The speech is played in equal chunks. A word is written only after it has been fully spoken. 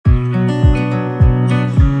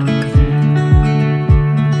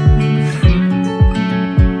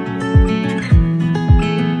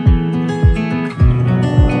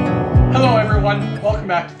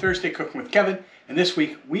Thursday Cooking with Kevin, and this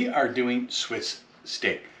week we are doing Swiss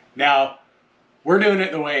steak. Now, we're doing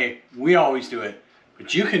it the way we always do it,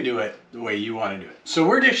 but you can do it the way you want to do it. So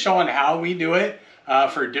we're just showing how we do it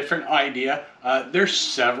for a different idea. There's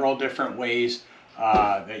several different ways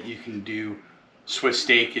that you can do Swiss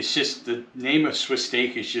steak. It's just the name of Swiss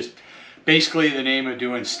steak is just basically the name of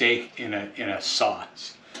doing steak in a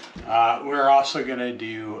sauce. We're also going to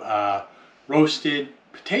do roasted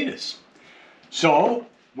potatoes. So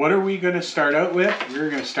what are we going to start out with? We're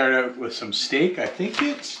going to start out with some steak. I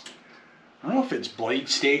don't know if it's blade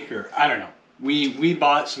steak or I don't know. We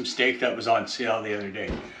bought some steak that was on sale the other day.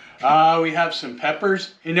 We have some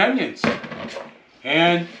peppers and onions,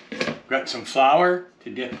 and got some flour to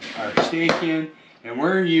dip our steak in, and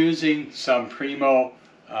we're using some Primo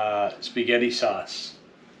spaghetti sauce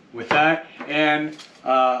with that. And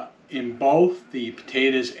in both the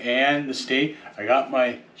potatoes and the steak, I got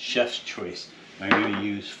my chef's choice I'm going to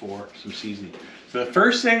use for some seasoning. So the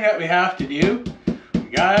first thing that we have to do, we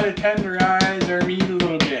got to tenderize our meat a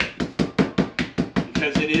little bit,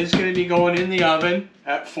 because it is going to be going in the oven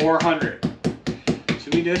at 400. So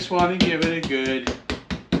we just want to give it a good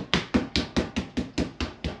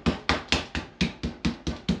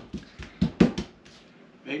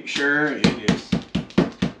make sure it is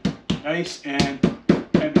nice and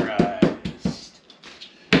tenderized.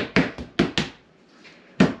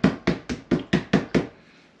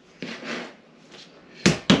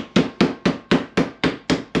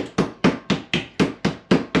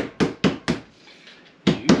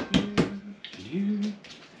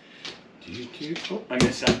 Oh, I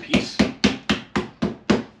missed that piece. I'm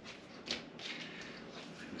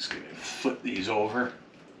just going to flip these over.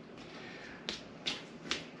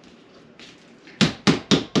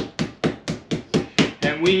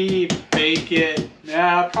 And we bake it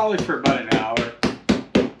probably for about an hour.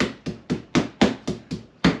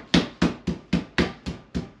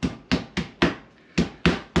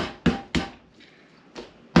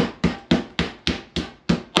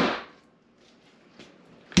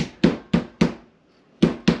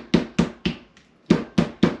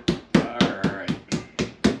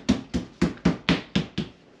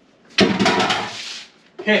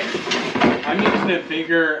 Okay, I'm using a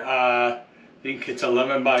bigger, I think it's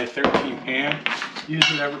 11 by 13 pan. Use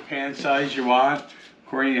whatever pan size you want,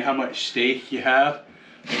 according to how much steak you have.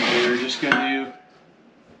 So we're just going to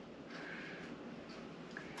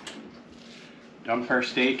dump our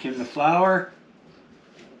steak in the flour.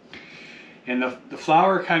 And the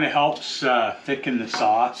flour kind of helps thicken the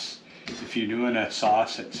sauce. If you're doing a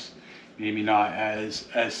sauce that's maybe not as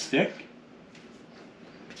thick.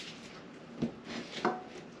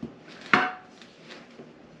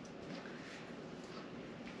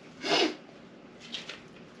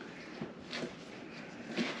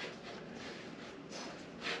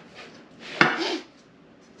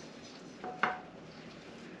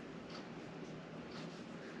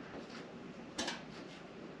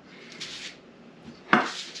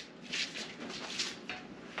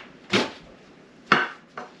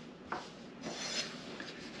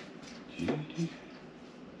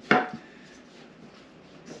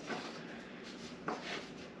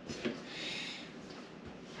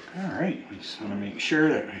 Alright, we just want to make sure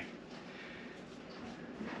that we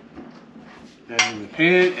put that in the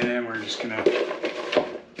pan, and then we're just going to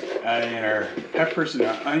add in our peppers and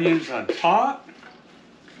our onions on top.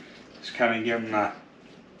 Just kind of give them a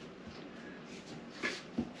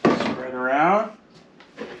spread around,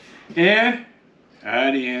 and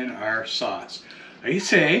add in our sauce. Like I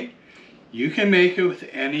say, you can make it with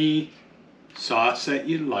any sauce that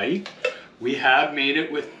you like. We have made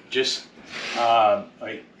it with just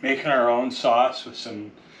like making our own sauce with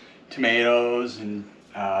some tomatoes and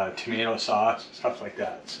tomato sauce and stuff like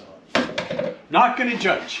that. So not going to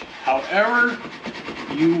judge, however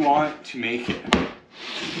you want to make it.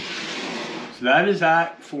 So that is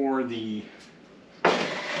that for the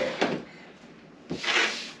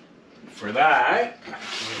that. We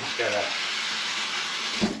just gotta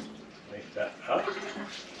lift that up.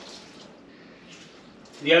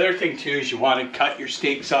 The other thing too is you want to cut your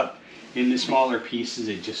steaks up into smaller pieces.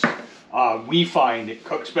 It just we find it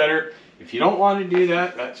cooks better. If you don't want to do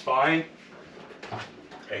that, that's fine.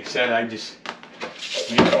 Like I said,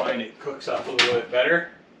 we find it cooks up a little bit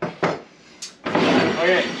better.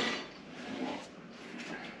 Okay.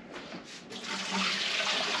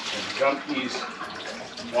 And dump these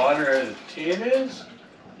water out of the potatoes.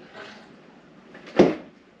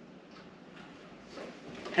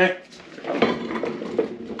 Okay.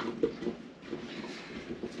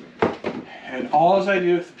 And all I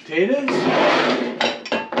do with the potatoes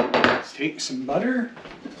is take some butter.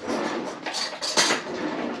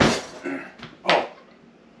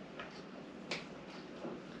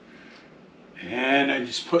 And I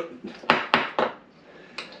just put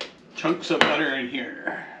chunks of butter in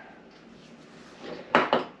here.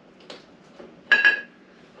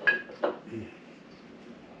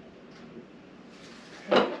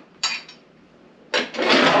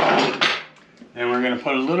 And we're going to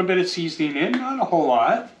put a little bit of seasoning in, not a whole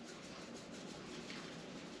lot.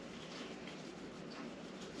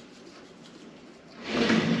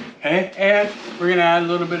 Okay, and we're going to add a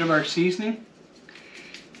little bit of our seasoning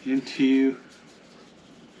into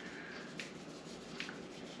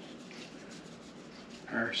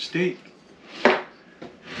our steak.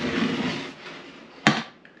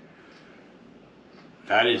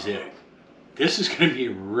 That is it. This is going to be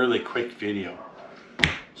a really quick video.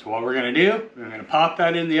 So what we're going to do, we're going to pop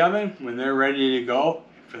that in the oven. When they're ready to go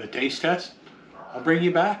for the taste test, I'll bring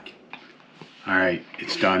you back. All right,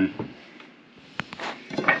 it's done.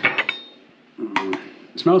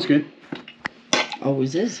 It smells good.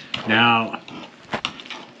 Always is. Now,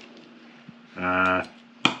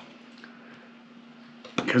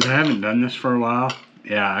 because I haven't done this for a while,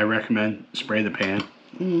 yeah, I recommend spray the pan.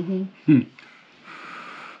 Mm-hmm.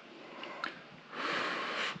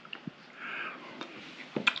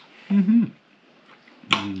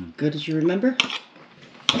 Good as you remember?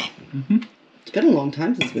 It's been a long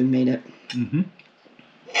time since we made it.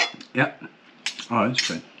 Yep. Oh, it's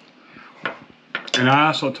good. And I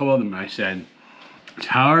also told them, I said, it's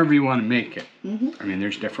however you want to make it. I mean,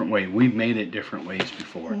 there's different ways. We've made it different ways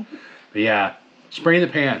before. But yeah, spray the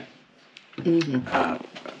pan.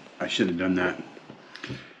 I should have done that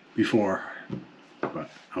before. But,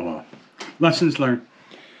 oh well. Lessons learned.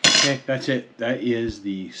 Okay, that's it. That is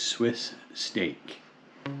the Swiss steak.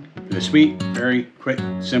 For the sweet, very quick,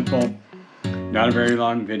 simple, not a very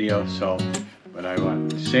long video. So, but I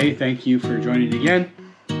want to say thank you for joining again.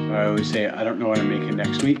 I always say I don't know what I'm making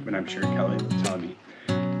next week, but I'm sure Kelly will tell me.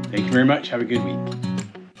 Thank you very much. Have a good week.